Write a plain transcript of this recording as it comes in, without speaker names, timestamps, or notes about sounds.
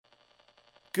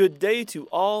Good day to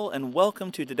all, and welcome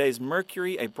to today's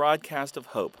Mercury, a broadcast of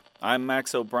hope. I'm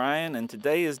Max O'Brien, and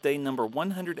today is day number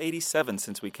 187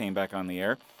 since we came back on the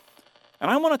air. And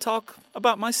I want to talk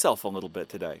about myself a little bit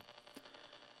today.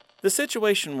 The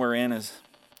situation we're in has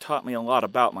taught me a lot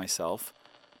about myself.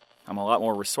 I'm a lot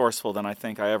more resourceful than I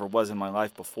think I ever was in my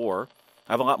life before.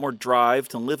 I have a lot more drive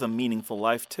to live a meaningful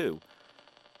life, too.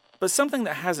 But something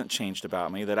that hasn't changed about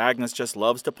me, that Agnes just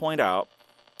loves to point out,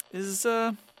 is,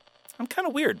 I'm kind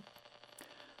of weird.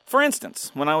 For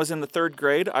instance, when I was in the 3rd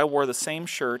grade, I wore the same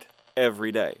shirt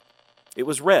every day. It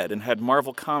was red and had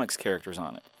Marvel Comics characters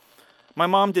on it. My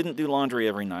mom didn't do laundry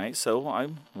every night, so I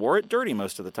wore it dirty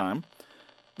most of the time.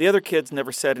 The other kids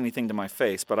never said anything to my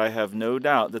face, but I have no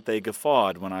doubt that they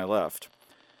guffawed when I left.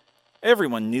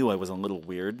 Everyone knew I was a little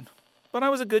weird, but I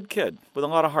was a good kid with a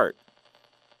lot of heart.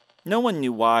 No one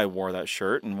knew why I wore that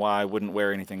shirt and why I wouldn't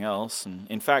wear anything else, and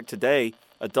in fact today,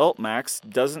 adult Max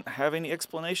doesn't have any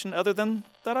explanation other than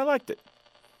that I liked it.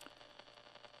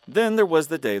 Then there was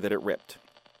the day that it ripped.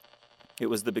 It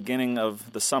was the beginning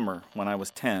of the summer when I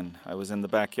was 10. I was in the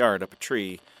backyard up a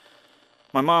tree.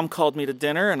 My mom called me to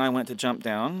dinner and I went to jump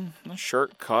down. The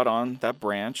shirt caught on that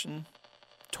branch and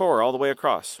tore all the way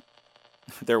across.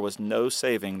 There was no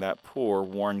saving that poor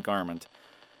worn garment.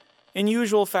 In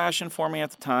usual fashion for me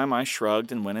at the time, I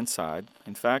shrugged and went inside.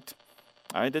 In fact,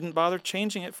 I didn't bother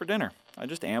changing it for dinner. I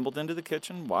just ambled into the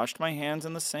kitchen, washed my hands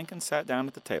in the sink, and sat down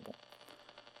at the table.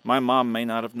 My mom may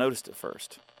not have noticed it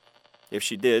first. If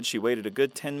she did, she waited a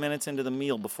good 10 minutes into the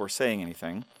meal before saying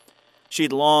anything.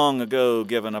 She'd long ago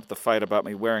given up the fight about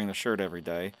me wearing the shirt every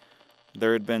day.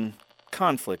 There had been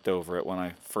conflict over it when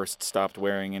I first stopped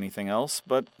wearing anything else,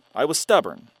 but I was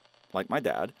stubborn, like my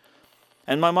dad,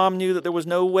 and my mom knew that there was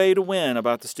no way to win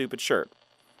about the stupid shirt.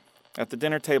 At the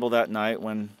dinner table that night,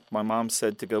 when my mom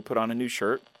said to go put on a new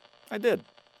shirt, I did.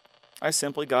 I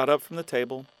simply got up from the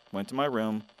table, went to my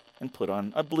room, and put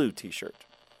on a blue t-shirt.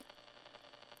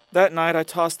 That night, I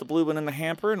tossed the blue one in the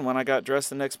hamper, and when I got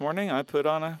dressed the next morning, I put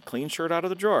on a clean shirt out of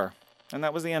the drawer, and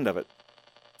that was the end of it.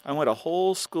 I went a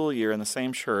whole school year in the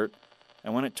same shirt,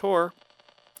 and when it tore,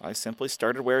 I simply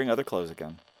started wearing other clothes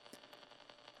again.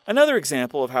 Another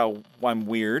example of how I'm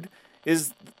weird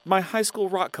is my high school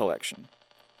rock collection.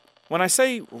 When I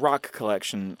say rock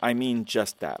collection, I mean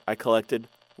just that. I collected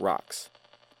rocks.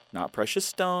 Not precious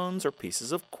stones or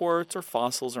pieces of quartz or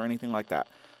fossils or anything like that.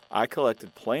 I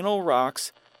collected plain old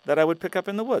rocks that I would pick up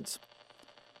in the woods.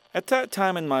 At that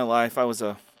time in my life, I was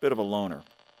a bit of a loner.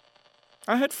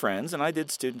 I had friends and I did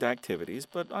student activities,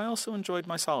 but I also enjoyed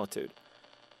my solitude.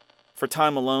 For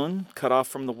time alone, cut off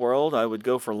from the world, I would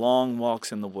go for long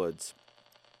walks in the woods.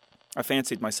 I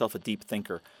fancied myself a deep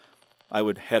thinker. I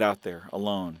would head out there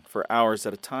alone for hours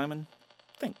at a time and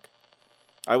think.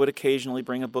 I would occasionally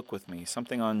bring a book with me,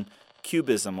 something on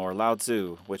Cubism or Lao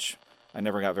Tzu, which I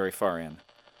never got very far in.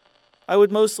 I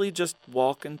would mostly just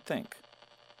walk and think.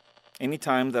 Any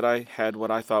time that I had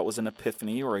what I thought was an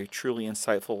epiphany or a truly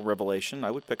insightful revelation,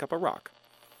 I would pick up a rock.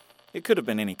 It could have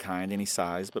been any kind, any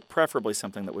size, but preferably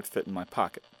something that would fit in my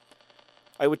pocket.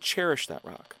 I would cherish that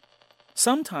rock.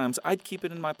 Sometimes I'd keep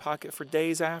it in my pocket for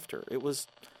days after. It was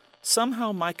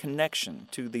somehow my connection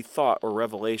to the thought or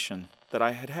revelation that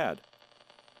I had had.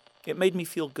 It made me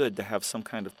feel good to have some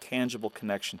kind of tangible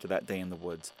connection to that day in the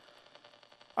woods.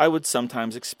 I would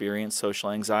sometimes experience social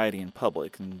anxiety in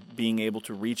public, and being able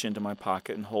to reach into my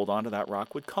pocket and hold onto that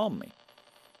rock would calm me.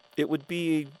 It would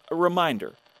be a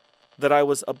reminder that I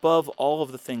was above all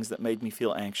of the things that made me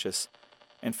feel anxious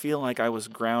and feel like I was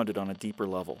grounded on a deeper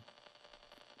level.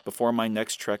 Before my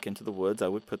next trek into the woods, I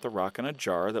would put the rock in a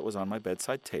jar that was on my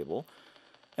bedside table,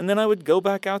 and then I would go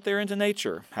back out there into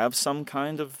nature, have some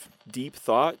kind of deep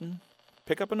thought, and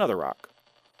pick up another rock.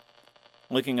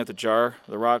 Looking at the jar,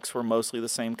 the rocks were mostly the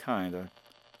same kind.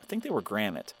 I think they were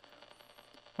granite.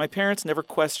 My parents never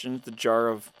questioned the jar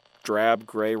of drab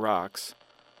gray rocks.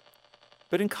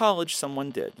 But in college,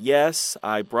 someone did. Yes,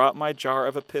 I brought my jar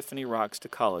of Epiphany rocks to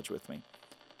college with me.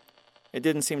 It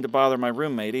didn't seem to bother my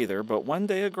roommate either, but one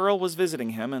day a girl was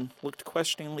visiting him and looked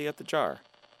questioningly at the jar.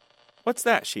 "What's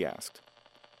that?" she asked.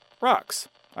 "Rocks,"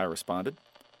 I responded.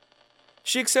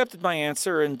 She accepted my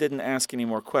answer and didn't ask any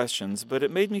more questions, but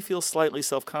it made me feel slightly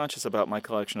self-conscious about my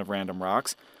collection of random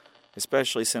rocks,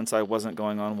 especially since I wasn't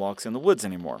going on walks in the woods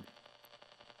anymore.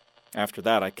 After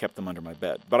that, I kept them under my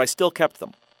bed, but I still kept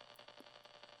them.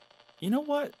 You know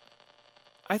what?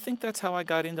 I think that's how I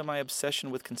got into my obsession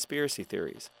with conspiracy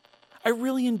theories. I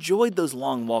really enjoyed those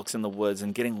long walks in the woods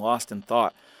and getting lost in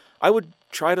thought. I would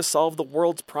try to solve the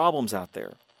world's problems out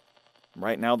there.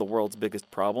 Right now, the world's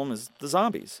biggest problem is the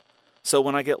zombies. So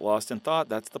when I get lost in thought,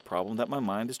 that's the problem that my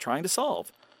mind is trying to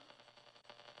solve.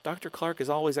 Dr. Clark is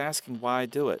always asking why I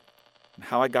do it and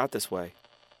how I got this way.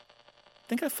 I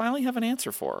think I finally have an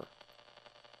answer for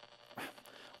her.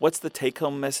 What's the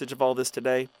take-home message of all this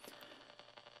today?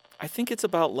 I think it's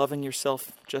about loving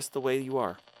yourself just the way you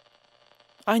are.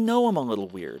 I know I'm a little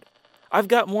weird. I've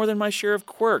got more than my share of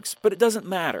quirks, but it doesn't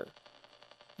matter.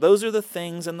 Those are the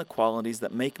things and the qualities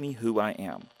that make me who I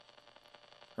am.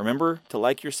 Remember to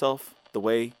like yourself the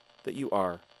way that you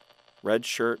are, red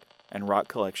shirt and rock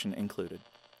collection included.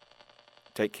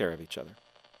 Take care of each other.